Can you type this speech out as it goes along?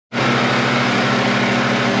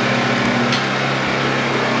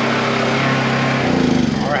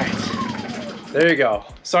There you go.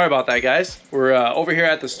 Sorry about that, guys. We're over here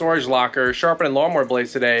at the storage locker sharpening lawnmower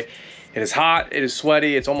blades today. It is hot, it is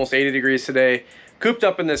sweaty, it's almost 80 degrees today. Cooped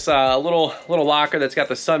up in this little locker that's got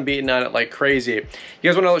the sun beating on it like crazy. You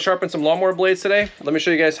guys want to sharpen some lawnmower blades today? Let me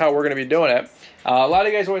show you guys how we're going to be doing it. A lot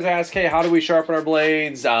of you guys always ask, hey, how do we sharpen our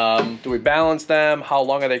blades? Do we balance them? How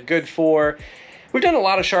long are they good for? We've done a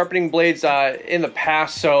lot of sharpening blades in the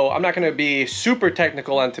past, so I'm not going to be super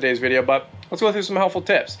technical on today's video, but let's go through some helpful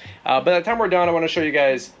tips. By the time we're done, I want to show you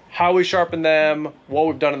guys how we sharpen them, what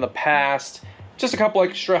we've done in the past, just a couple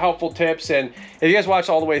extra helpful tips. And if you guys watch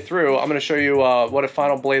all the way through, I'm going to show you what a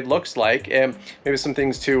final blade looks like and maybe some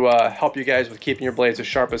things to help you guys with keeping your blades as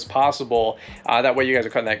sharp as possible. That way you guys are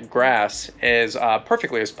cutting that grass as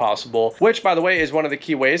perfectly as possible, which, by the way, is one of the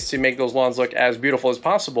key ways to make those lawns look as beautiful as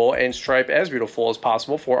possible and stripe as beautiful as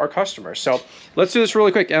possible for our customers. So let's do this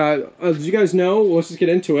really quick. As you guys know, let's just get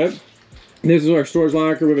into it. This is our storage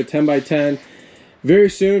locker. We have a 10 by 10. Very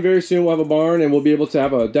soon we'll have a barn and we'll be able to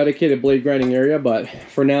have a dedicated blade grinding area, but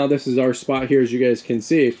for now this is our spot here, as you guys can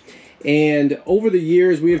see. And over the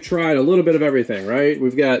years we have tried a little bit of everything, right?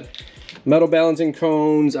 We've got metal balancing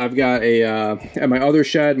cones. I've got a at my other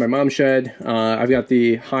shed, my mom's shed, I've got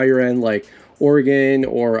the higher end like Oregon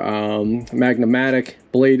or Magnamatic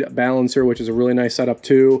blade balancer, which is a really nice setup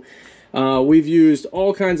too. We've used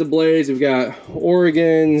all kinds of blades. We've got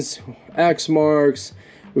Oregons, X-Marks.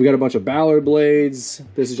 We've got a bunch of Ballard blades.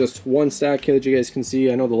 This is just one stack here that you guys can see.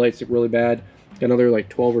 I know the lights look really bad. Got another like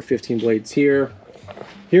 12 or 15 blades here.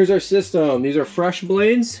 Here's our system. These are fresh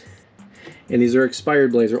blades, and these are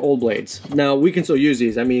expired blades or old blades. Now, we can still use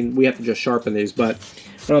these. I mean, we have to just sharpen these, but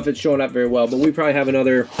I don't know if it's showing up very well, but we probably have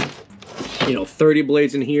another, 30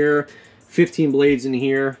 blades in here, 15 blades in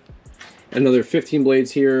here, another 15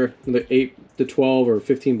 blades here, another 8 to 12 or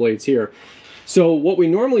 15 blades here. So what we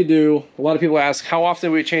normally do, a lot of people ask, how often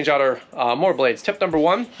do we change out our mower blades? Tip number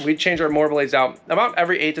one, we change our mower blades out about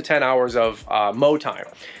every 8 to 10 hours of mow time.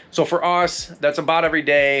 So for us, that's about every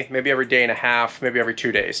day, maybe every day and a half, maybe every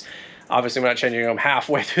 2 days. Obviously, we're not changing them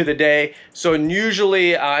halfway through the day. So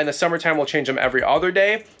usually in the summertime, we'll change them every other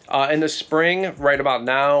day. In the spring, right about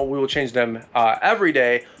now, we will change them every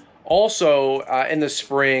day. Also, in the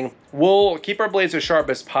spring, we'll keep our blades as sharp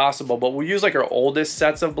as possible, but we'll use like our oldest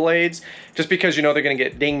sets of blades just because, they're going to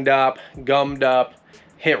get dinged up, gummed up,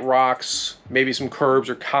 hit rocks, maybe some curbs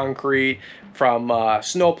or concrete from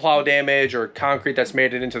snowplow damage, or concrete that's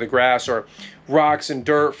made it into the grass, or rocks and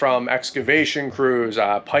dirt from excavation crews,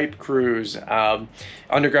 pipe crews,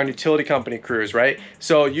 underground utility company crews, right?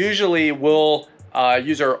 So usually we'll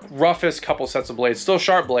use our roughest couple sets of blades, still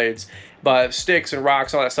sharp blades, but sticks and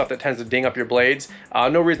rocks, all that stuff that tends to ding up your blades.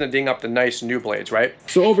 No reason to ding up the nice new blades, right?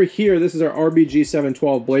 So over here, this is our RBG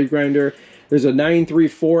 712 blade grinder. There's a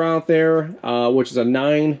 934 out there, which is a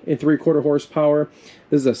 9 3/4 horsepower.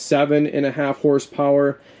 This is a 7.5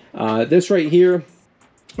 horsepower. This right here,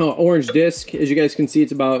 orange disc, as you guys can see,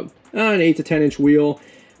 it's about an 8 to 10 inch wheel.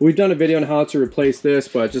 We've done a video on how to replace this,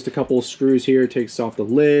 but just a couple of screws here takes off the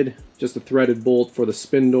lid, just a threaded bolt for the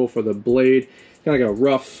spindle for the blade. Kind of like a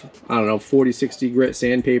rough, I don't know, 40-60 grit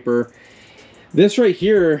sandpaper. This right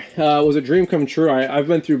here was a dream come true. I've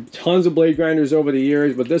been through tons of blade grinders over the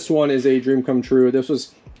years, but this one is a dream come true. This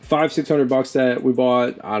was $500-600 that we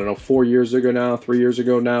bought, I don't know, 4 years ago now, 3 years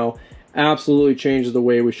ago now. Absolutely changes the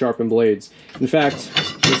way we sharpen blades. In fact,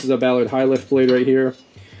 this is a Ballard high lift blade right here.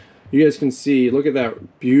 You guys can see, look at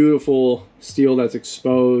that beautiful steel that's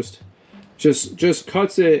exposed. Just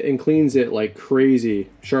cuts it and cleans it like crazy.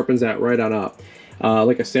 Sharpens that right on up.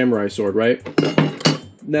 Like a samurai sword, right?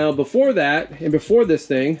 Now before that, and before this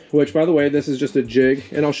thing, which by the way, this is just a jig,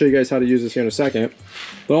 and I'll show you guys how to use this here in a second.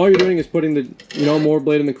 But all you're doing is putting the mower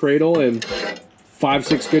blade in the cradle and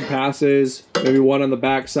 5-6 good passes, maybe one on the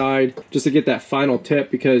back side, just to get that final tip,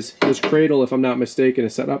 because this cradle, if I'm not mistaken,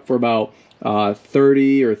 is set up for about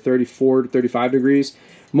 30 or 34 to 35 degrees.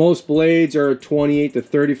 Most blades are 28 to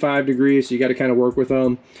 35 degrees, so you got to kind of work with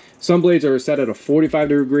them. Some blades are set at a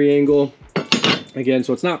 45-degree angle, again,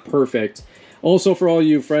 so it's not perfect. Also, for all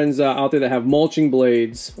you friends out there that have mulching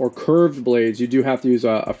blades or curved blades, you do have to use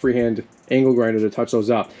a freehand angle grinder to touch those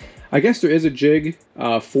up. I guess there is a jig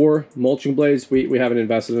for mulching blades. We haven't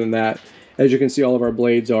invested in that. As you can see, all of our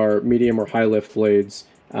blades are medium or high lift blades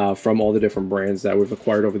from all the different brands that we've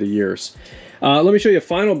acquired over the years. Let me show you a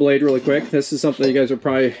final blade really quick. This is something you guys are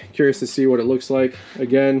probably curious to see what it looks like.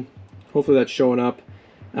 Again, hopefully that's showing up.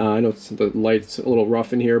 I know the light's a little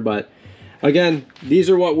rough in here, but again, these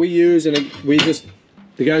are what we use, and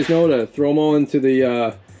the guys know to throw them all into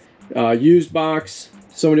the used box.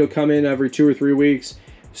 Somebody will come in every 2 or 3 weeks,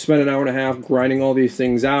 spend an hour and a half grinding all these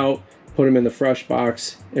things out, put them in the fresh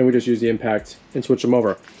box, and we just use the impact and switch them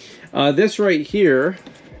over. This right here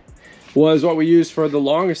was what we used for the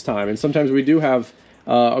longest time, and sometimes we do have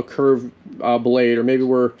a curved blade, or maybe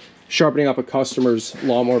we're sharpening up a customer's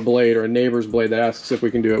lawnmower blade or a neighbor's blade that asks if we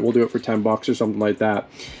can do it. We'll do it for 10 bucks or something like that.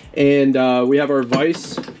 And we have our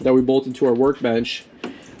vise that we bolted to our workbench.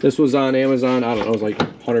 This was on Amazon. I don't know, it was like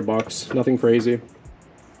 100 bucks, nothing crazy.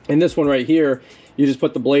 And this one right here, you just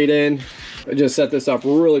put the blade in. I just set this up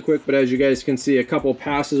really quick, but as you guys can see, a couple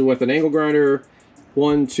passes with an angle grinder,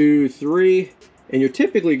 1, 2, 3, and you're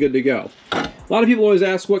typically good to go. A lot of people always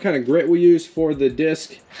ask what kind of grit we use for the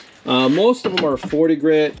disc. Most of them are 40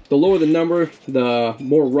 grit. The lower the number, the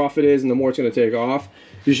more rough it is and the more it's going to take off.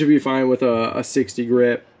 You should be fine with a 60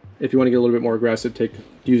 grit. If you want to get a little bit more aggressive,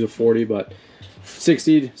 use a 40, but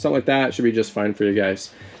 60, something like that, should be just fine for you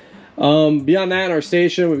guys. Beyond that, in our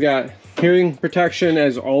station, we've got hearing protection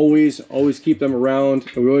as always. Always keep them around.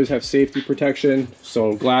 And we always have safety protection,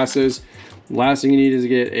 so glasses. Last thing you need is to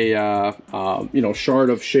get a shard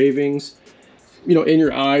of shavings, in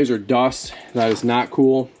your eyes or dust. That is not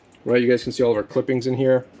cool, right? You guys can see all of our clippings in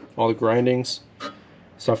here, all the grindings.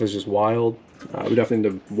 Stuff is just wild. We definitely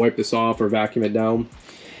need to wipe this off or vacuum it down.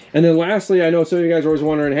 And then lastly, I know some of you guys are always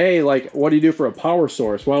wondering, hey, like, what do you do for a power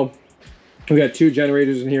source? Well, we got 2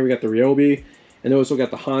 generators in here. We got the Ryobi, and then we also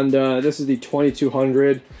got the Honda. This is the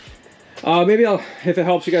 2200. Maybe if it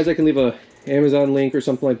helps you guys, I can leave a Amazon link or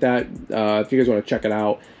something like that if you guys want to check it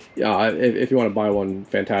out. If you want to buy one,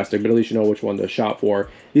 fantastic, but at least you know which one to shop for.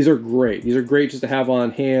 These are great. These are great just to have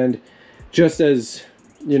on hand, just as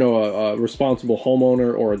a responsible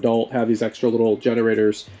homeowner or adult, have these extra little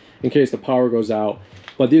generators in case the power goes out.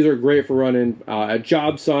 But these are great for running at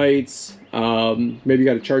job sites. Maybe you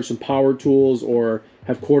got to charge some power tools or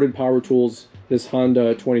have corded power tools. This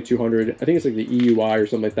Honda 2200, I think it's like the EUI or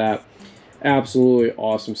something like that. Absolutely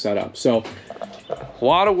awesome setup. So a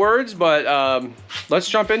lot of words, but let's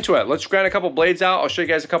jump into it. Let's grind a couple blades out. I'll show you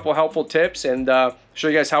guys a couple helpful tips and show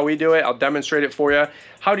you guys how we do it. I'll demonstrate it for you.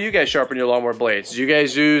 How do you guys sharpen your lawnmower blades? Do you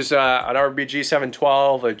guys use an RBG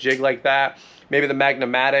 712, a jig like that? Maybe the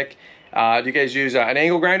Magnamatic? Do you guys use an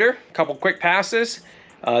angle grinder? A couple quick passes?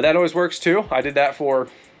 That always works too. I did that for,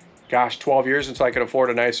 gosh, 12 years until I could afford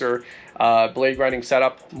a nicer blade grinding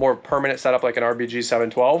setup, more permanent setup like an RBG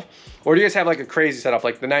 712. Or do you guys have like a crazy setup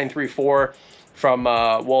like the 934 from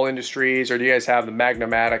Wall Industries, or do you guys have the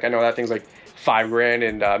Magnamatic? I know that thing's like $5 grand,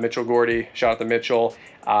 and Mitchell Gordy, shout out to Mitchell.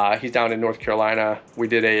 He's down in North Carolina. We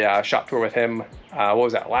did a shop tour with him, what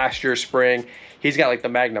was that, last year spring. He's got like the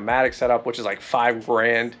Magnamatic setup, which is like $5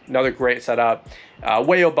 grand. Another great setup,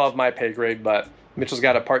 way above my pay grade, but Mitchell's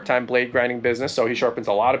got a part-time blade grinding business, so he sharpens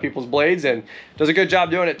a lot of people's blades and does a good job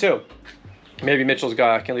doing it too. Maybe Mitchell's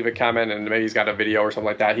can leave a comment, and maybe he's got a video or something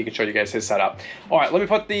like that. He can show you guys his setup. All right, let me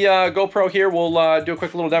put the GoPro here. We'll do a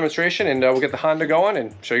quick little demonstration, and we'll get the Honda going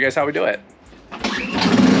and show you guys how we do it.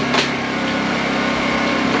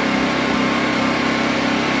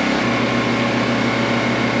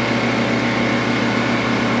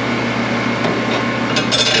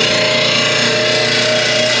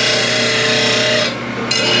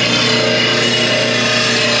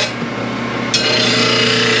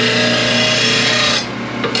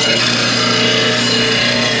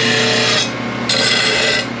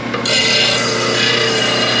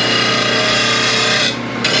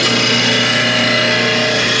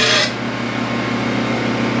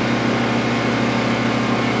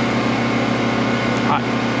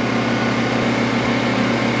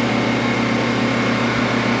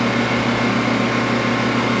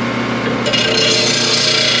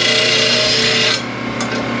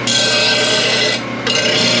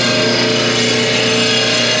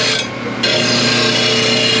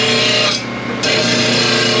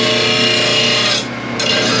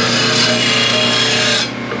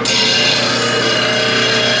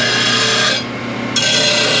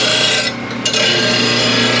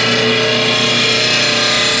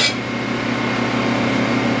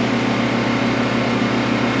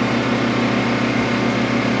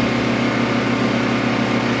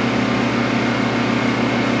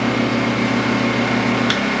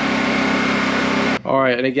 All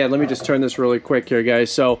right, and again, let me just turn this really quick here, guys.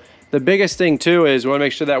 So the biggest thing too is we want to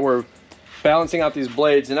make sure that we're balancing out these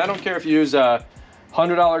blades. And I don't care if you use a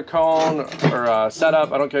 $100 cone or a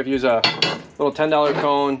setup. I don't care if you use a little $10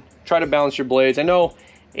 cone. Try to balance your blades. I know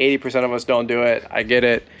 80% of us don't do it. I get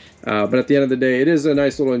it. But at the end of the day, it is a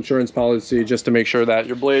nice little insurance policy just to make sure that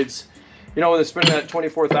your blades, when they're spinning at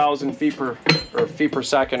 24,000 feet per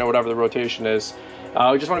second or whatever the rotation is,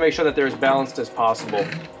 we just want to make sure that they're as balanced as possible.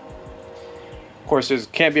 Of course, there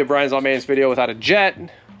can't be a Brian's Lawn Maintenance video without a jet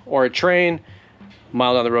or a train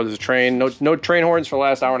mile down the road there's a train. No train horns for the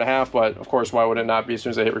last hour and a half, but of course, why would it not be as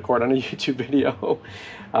soon as I hit record on a YouTube video?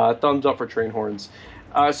 Thumbs up for train horns.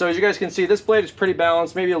 So as you guys can see, this blade is pretty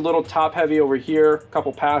balanced, maybe a little top heavy over here. A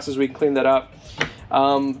couple passes, we can clean that up.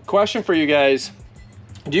 Question for you guys.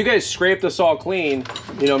 Do you guys scrape this all clean?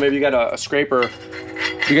 You know, maybe you got a scraper.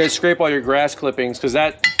 Do you guys scrape all your grass clippings? Because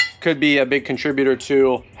that could be a big contributor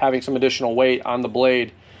to having some additional weight on the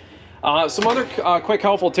blade. Some other quick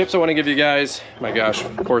helpful tips I want to give you guys. My gosh,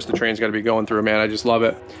 of course the train's got to be going through, man. I just love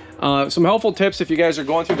it. Some helpful tips if you guys are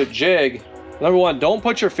going through the jig. Number one, don't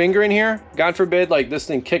put your finger in here. God forbid, like this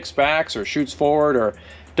thing kicks back or shoots forward or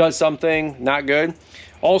does something not good.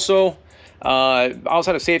 Also,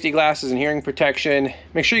 outside of safety glasses and hearing protection,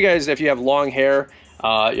 make sure you guys, if you have long hair,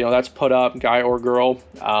 you know, that's put up, guy or girl.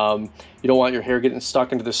 You don't want your hair getting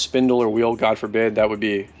stuck into the spindle or wheel, God forbid. That would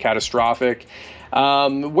be catastrophic.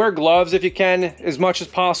 Wear gloves if you can, as much as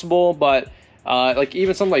possible, but like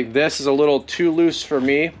even something like this is a little too loose for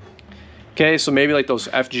me. Okay, so maybe like those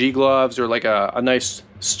FG gloves or like a nice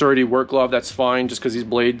sturdy work glove, that's fine, just because these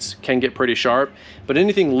blades can get pretty sharp. But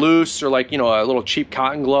anything loose or like, you know, a little cheap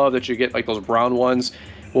cotton glove that you get, like those brown ones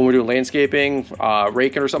when we're doing landscaping,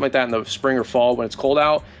 raking or something like that in the spring or fall when it's cold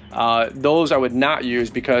out, those I would not use,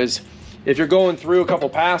 because if you're going through a couple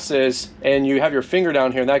passes and you have your finger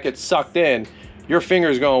down here and that gets sucked in, your finger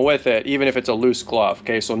is going with it, even if it's a loose glove.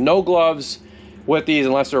 Okay, so no gloves with these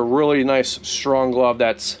unless they're a really nice strong glove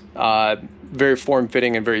that's very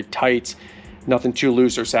form-fitting and very tight, nothing too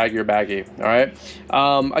loose or saggy or baggy. All right,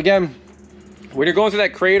 again, when you're going through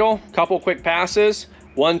that cradle, couple quick passes,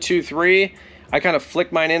 1 2 3, I kind of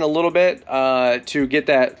flick mine in a little bit to get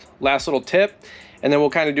that last little tip, and then we'll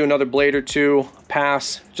kind of do another blade or two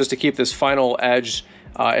pass just to keep this final edge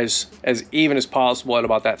as even as possible at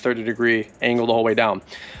about that 30-degree angle the whole way down.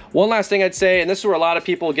 One last thing I'd say, and this is where a lot of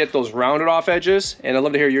people get those rounded off edges, and I'd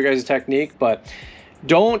love to hear your guys' technique, but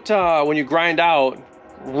don't, when you grind out,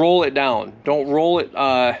 roll it down. Don't roll it,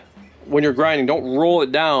 when you're grinding, don't roll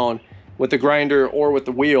it down with the grinder or with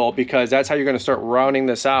the wheel, because that's how you're gonna start rounding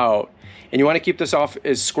this out. And you wanna keep this off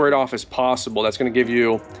as squared off as possible. That's gonna give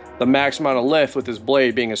you the max amount of lift with this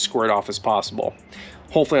blade being as squared off as possible.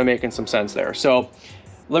 Hopefully I'm making some sense there. So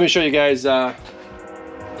let me show you guys, as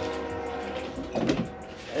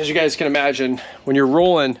you guys can imagine, when you're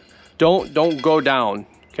rolling, don't go down,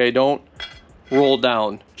 okay? Don't roll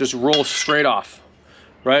down, just roll straight off,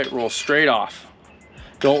 right? Roll straight off,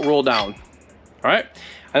 don't roll down, all right?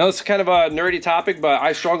 I know it's kind of a nerdy topic, but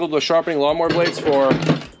I struggled with sharpening lawnmower blades for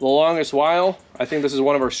the longest while. I think this is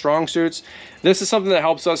one of our strong suits. This is something that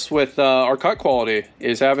helps us with our cut quality,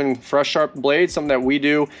 is having fresh, sharp blades, something that we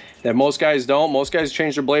do that most guys don't. Most guys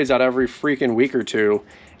change their blades out every freaking week or two.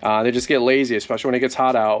 They just get lazy, especially when it gets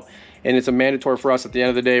hot out. And it's a mandatory for us at the end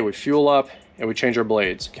of the day. We fuel up and we change our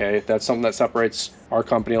blades, okay? That's something that separates our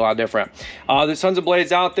company a lot different. There's tons of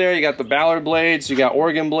blades out there. You got the Ballard blades, you got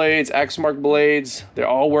Oregon blades, Exmark blades. They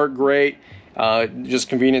all work great. Just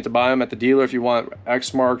convenient to buy them at the dealer if you want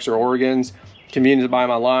Exmarks or Oregons. Convenient to buy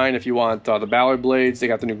them online if you want the Ballard blades. They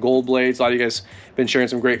got the new gold blades. A lot of you guys have been sharing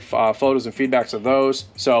some great photos and feedbacks of those.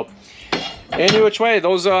 So any which way,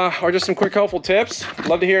 those are just some quick helpful tips.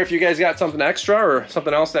 Love to hear if you guys got something extra or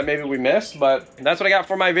something else that maybe we missed, but that's what I got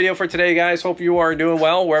for my video for today, guys. Hope you are doing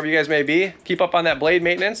well wherever you guys may be. Keep up on that blade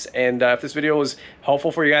maintenance, and if this video was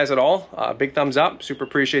helpful for you guys at all, big thumbs up, super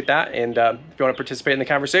appreciate that. And if you want to participate in the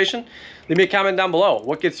conversation, leave me a comment down below.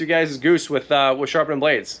 What gets you guys goose with sharpening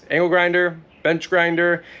blades? Angle grinder, bench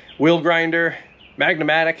grinder, wheel grinder,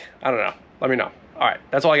 Magnamatic? I don't know, let me know. All right,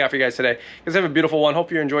 that's all I got for you guys today. You guys have a beautiful one.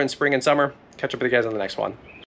 Hope you're enjoying spring and summer. Catch up with you guys on the next one.